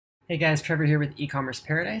Hey guys, Trevor here with eCommerce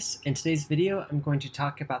Paradise. In today's video, I'm going to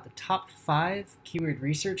talk about the top 5 keyword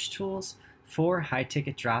research tools for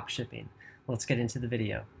high-ticket drop shipping. Let's get into the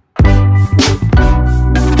video.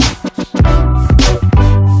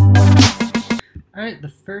 Alright, the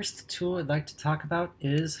first tool I'd like to talk about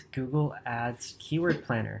is Google Ads Keyword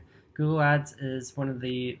Planner. Google Ads is one of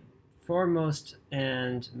the foremost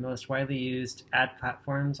and most widely used ad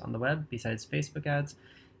platforms on the web besides Facebook ads.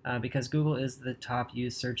 Because Google is the top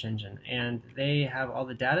used search engine and they have all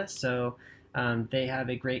the data, so they have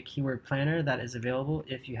a great keyword planner that is available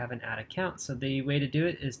if you have an ad account. So the way to do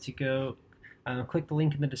it is to go click the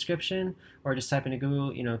link in the description or just type into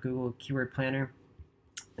Google, Google Keyword Planner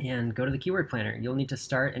and go to the Keyword Planner. You'll need to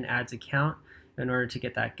start an ads account in order to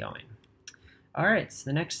get that going. Alright, so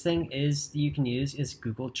the next thing that you can use is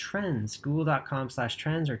Google Trends.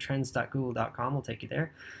 Google.com/trends or trends.google.com will take you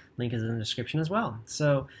there. Link is in the description as well.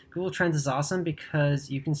 So Google Trends is awesome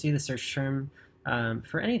because you can see the search term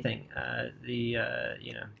for anything. You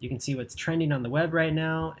can see what's trending on the web right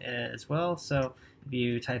now as well. So if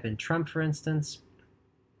you type in Trump, for instance,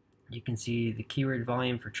 you can see the keyword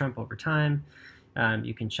volume for Trump over time.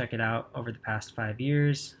 You can check it out over the past 5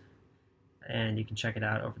 years. And you can check it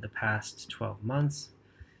out over the past 12 months.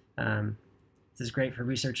 This is great for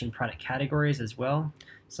researching product categories as well.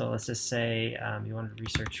 So let's just say you want to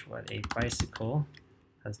research what a bicycle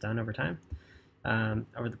has done over time.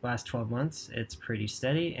 Over the last 12 months, it's pretty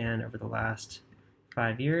steady, and over the last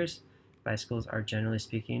 5 years, bicycles are generally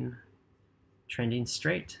speaking trending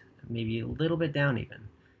straight, maybe a little bit down even,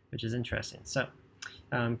 which is interesting. So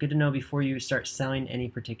good to know before you start selling any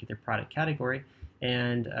particular product category.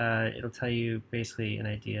 And it'll tell you basically an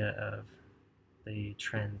idea of the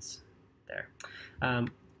trends there.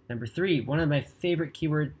 Number 3, one of my favorite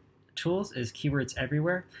keyword tools is Keywords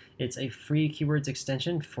Everywhere. It's a free keywords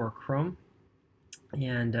extension for Chrome.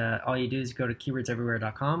 And all you do is go to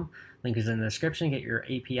keywordseverywhere.com. Link is in the description. Get your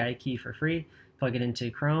API key for free. Plug it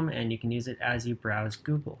into Chrome, and you can use it as you browse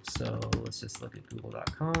Google. So let's just look at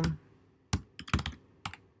google.com.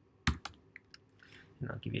 And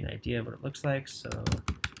I'll give you an idea of what it looks like. So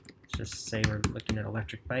let's just say we're looking at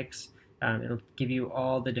electric bikes. It'll give you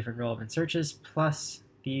all the different relevant searches plus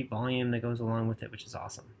the volume that goes along with it, which is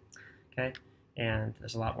awesome. Okay, and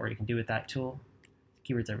there's a lot more you can do with that tool.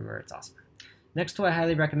 Keywords Everywhere, it's awesome. Next tool I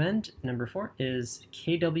highly recommend, number 4, is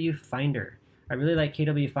KW Finder. I really like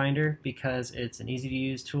KW Finder because it's an easy to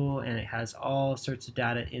use tool and it has all sorts of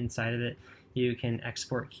data inside of it. You can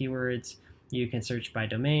export keywords. You can search by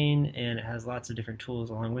domain, and it has lots of different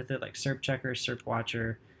tools along with it, like SERP Checker, SERP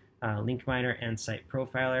Watcher, Link Miner, and Site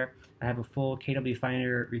Profiler. I have a full KW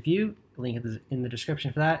Finder review. Link is in the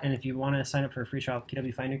description for that. And if you want to sign up for a free trial of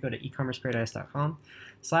KW Finder, go to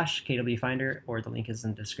ecommerceparadise.com/KW Finder, or the link is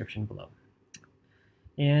in the description below.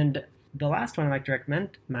 And the last one I'd like to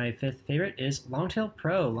recommend, my 5th favorite, is Longtail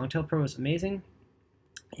Pro. Longtail Pro is amazing,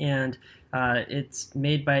 and it's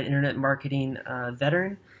made by an internet marketing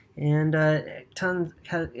veteran. And it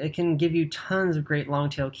can give you tons of great long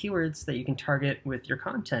tail keywords that you can target with your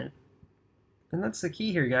content. And that's the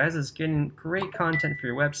key here, guys, is getting great content for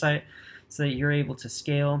your website so that you're able to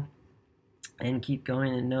scale and keep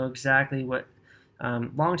going and know exactly what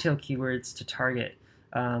long tail keywords to target.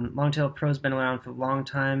 Longtail Pro's been around for a long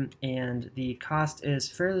time, and the cost is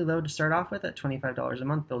fairly low to start off with at $25 a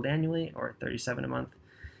month billed annually, or $37 a month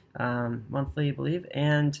monthly, I believe.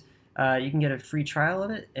 And you can get a free trial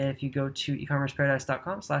of it if you go to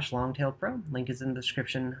ecommerceparadise.com/longtailpro. Link is in the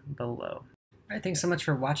description below. All right, thanks so much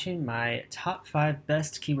for watching my top 5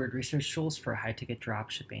 best keyword research tools for high-ticket drop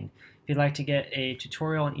shipping. If you'd like to get a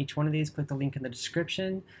tutorial on each one of these, click the link in the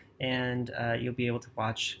description, and you'll be able to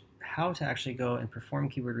watch how to actually go and perform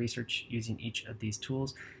keyword research using each of these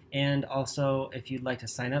tools. And also, if you'd like to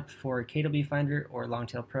sign up for KW Finder or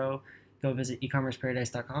Longtail Pro, go visit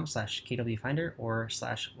ecommerceparadise.com/KW Finder or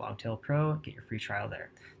 /Longtail Pro. Get your free trial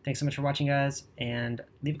there. Thanks so much for watching, guys, and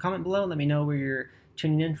leave a comment below. Let me know where you're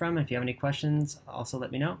tuning in from. If you have any questions, also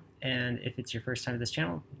let me know. And if it's your first time to this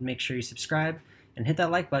channel, make sure you subscribe and hit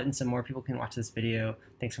that like button so more people can watch this video.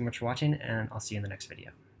 Thanks so much for watching, and I'll see you in the next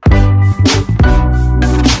video.